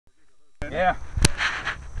isn't it? Yeah.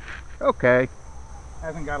 Okay.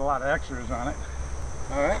 Hasn't got a lot of extras on it.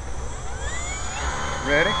 All right.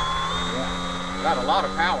 Ready? Yeah. Got a lot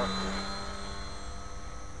of power.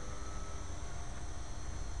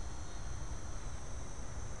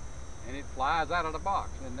 And it flies out of the box.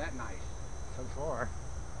 Isn't that nice? So far.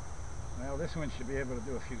 Well, this one should be able to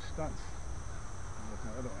do a few stunts. With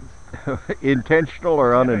my other ones. Intentional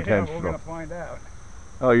or Yeah, unintentional? we're going to find out.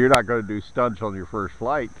 Oh, you're not going to do stunts on your first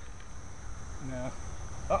flight. No.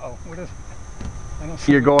 Uh-oh, what is it? I don't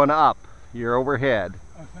see You're it. going up. You're overhead.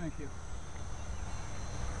 Oh, thank you.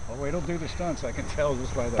 Oh, it'll do the stunts, I can tell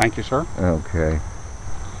just by that. Thank you, sir. Okay.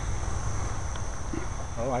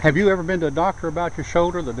 Oh, Have you ever been to a doctor about your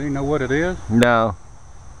shoulder that didn't know what it is? No.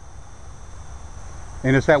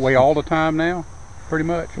 And it's that way all the time now, pretty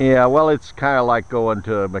much? Yeah, well, it's kind of like going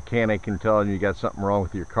to a mechanic and telling you got something wrong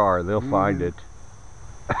with your car. They'll find it.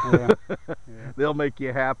 Yeah. Yeah. They'll make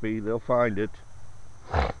you happy. They'll find it.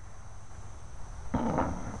 They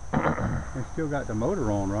still got the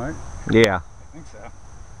motor on, right? Yeah. I think so.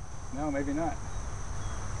 No, maybe not.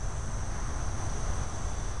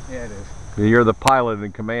 Yeah, it is. You're the pilot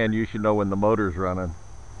in command. You should know when the motor's running.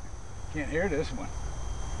 Can't hear this one.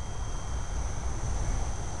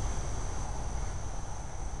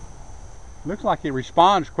 Looks like it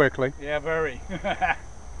responds quickly. Yeah, very. And,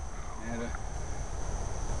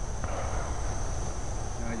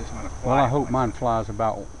 I just want to fly. Well, I hope mine flies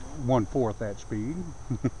about 1/4 that speed.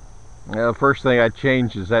 Yeah, the first thing I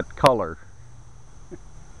change is that color.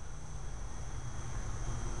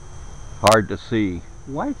 Hard to see.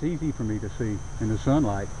 White's easy for me to see in the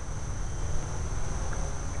sunlight.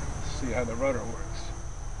 See how the rotor works.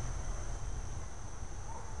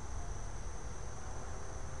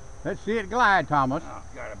 Let's see it glide, Thomas. Oh,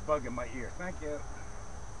 got a bug in my ear. Thank you.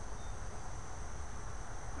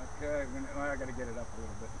 Okay, I got to get it up a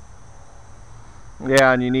little bit.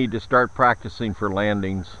 Yeah, and you need to start practicing for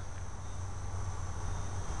landings.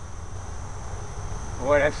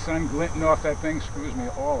 Boy, that sun glinting off that thing screws me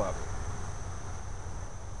all up.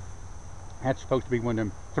 That's supposed to be one of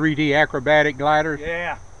them 3D acrobatic gliders.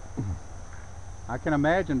 Yeah. I can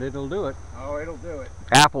imagine it'll do it. Oh, it'll do it.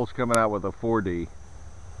 Apple's coming out with a 4D.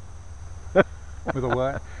 With a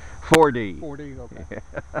what? 4D. 4D, okay.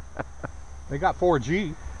 They got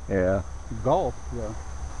 4G. Yeah. Golf, yeah.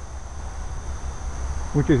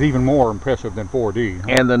 Which is even more impressive than 4D. Huh?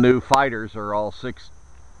 And the new fighters are all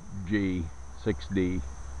 6G, 6D.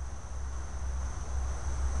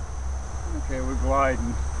 Okay, we're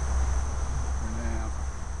gliding for now.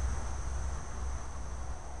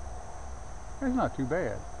 That's not too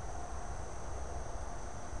bad.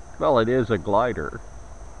 Well, it is a glider.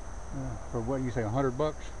 For what you say,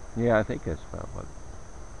 $100? Yeah, I think that's about what.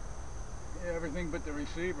 Yeah, everything but the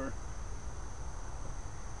receiver.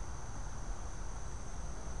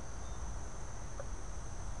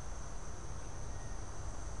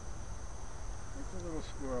 It's a little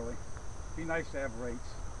squirrely. Be nice to have rates.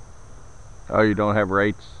 Oh, you don't have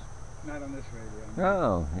rates? Not on this radio.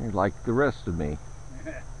 Oh, you're like the rest of me.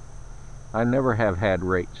 I never have had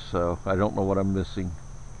rates, so I don't know what I'm missing.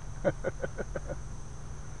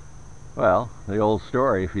 Well, the old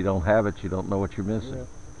story, if you don't have it, you don't know what you're missing. Yeah.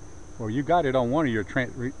 Well, you got it on one of your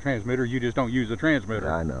transmitters, you just don't use the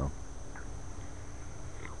transmitter. I know.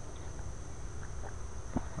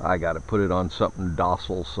 I got to put it on something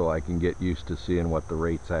docile so I can get used to seeing what the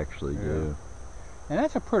rates actually do. And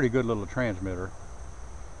that's a pretty good little transmitter.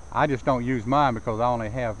 I just don't use mine because I only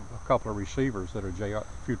have a couple of receivers that are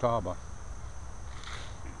Futaba.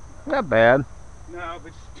 Not bad. No,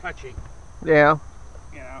 but it's touchy. Yeah.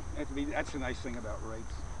 You know, that's the nice thing about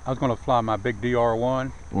rates. I was going to fly my big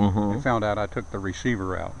DR1 Mm-hmm. and found out I took the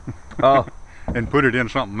receiver out. Oh. And put it in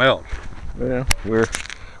something else. Yeah,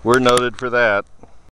 we're noted for that.